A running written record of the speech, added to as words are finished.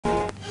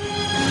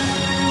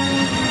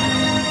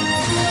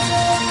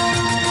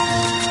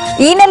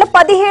ఈ నెల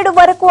 17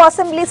 వరకు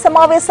అసెంబ్లీ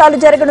సమావేశాలు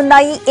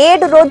జరగనున్నాయి.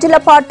 7 రోజుల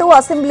పాటు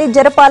అసెంబ్లీ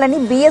జరపాలని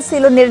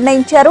బీఎస్సీలో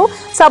నిర్ణయించారు.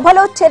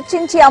 సభలో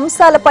చర్చించే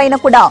అంశాలపైన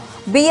కూడా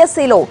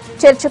బీఎస్సీలో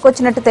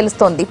చర్చకొచ్చినట్టు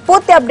తెలుస్తోంది.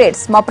 పూర్తి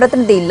అప్డేట్స్ మా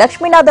ప్రతినిధి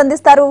లక్ష్మీనాథ్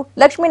అందిస్తారు.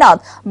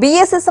 లక్ష్మీనాథ్,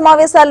 బీఎస్సీ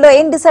సమావేశాల్లో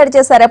ఏం డిసైడ్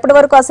చేశారు, ఎప్పటి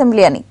వరకు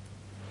అసెంబ్లీ అని?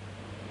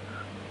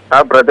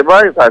 ప్రతిభ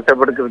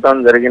కాసేపటి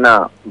క్రితం జరిగిన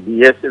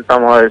బీఎస్సీ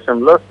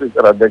సమావేశంలో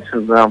స్పీకర్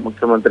అధ్యక్షుడిగా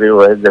ముఖ్యమంత్రి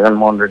వైఎస్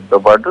జగన్మోహన్ రెడ్డితో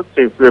పాటు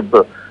చీఫ్ విప్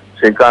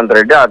శ్రీకాంత్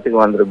రెడ్డి, ఆర్థిక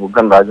మంత్రి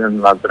బుగ్గన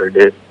రాజేంద్రనాథ్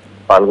రెడ్డి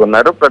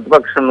పాల్గొన్నారు.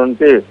 ప్రతిపక్షం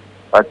నుంచి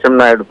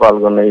అచ్చెన్నాయుడు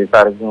పాల్గొన్న ఈ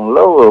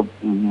కార్యక్రమంలో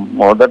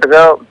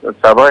మొదటగా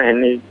సభ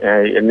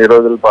ఎన్ని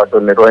రోజుల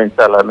పాటు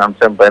నిర్వహించాలన్న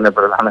అంశంపైన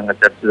ప్రధానంగా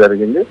చర్చ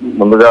జరిగింది.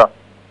 ముందుగా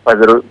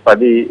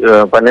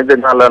 10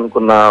 దినాలు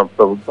అనుకున్న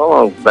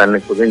ప్రభుత్వం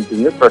దాన్ని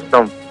కుదించింది.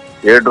 ప్రస్తుతం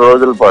 7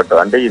 రోజుల పాటు,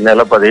 అంటే ఈ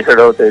నెల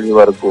 17వ తేదీ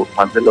వరకు,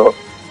 మధ్యలో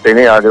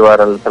శని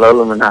ఆదివారాల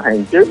సెలవులు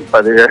మినహాయించి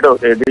 17వ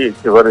తేదీ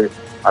చివరి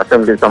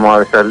అసెంబ్లీ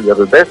సమావేశాలు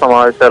జరుగుతాయి.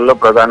 సమావేశాల్లో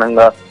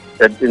ప్రధానంగా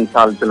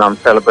చర్చించాల్సిన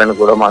అంశాలపైన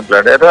కూడా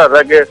మాట్లాడారు.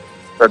 అలాగే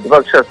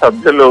ప్రతిపక్ష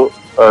సభ్యులు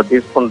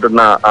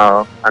తీసుకుంటున్న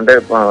అంటే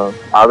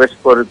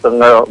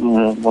ఆవేశపూరితంగా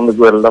ముందుకు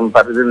వెళ్ళడం,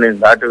 పరిధిని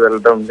దాటి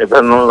వెళ్ళడం,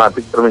 నిబంధనలను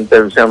అతిక్రమించే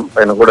విషయం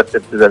పైన కూడా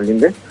చర్చ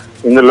జరిగింది.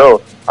 ఇందులో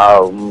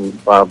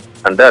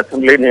అంటే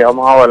అసెంబ్లీ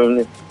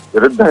నియమావళిని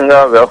విరుద్ధంగా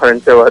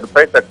వ్యవహరించే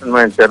వారిపై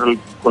కఠినమైన చర్యలు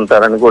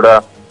తీసుకుంటారని కూడా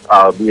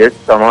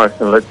బీఎస్సీ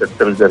సమావేశంలో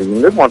చర్చలు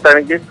జరిగింది.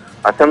 మొత్తానికి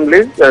అసెంబ్లీ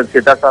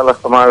శీతాకాల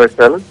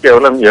సమావేశాలు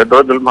కేవలం 7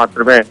 రోజులు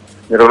మాత్రమే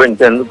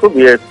నిర్వహించేందుకు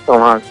బీఎస్సీ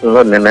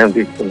సమావేశంలో నిర్ణయం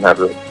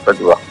తీసుకున్నారు.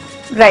 ప్రతిభ.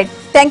 Right,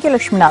 thank you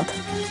Lakshminath.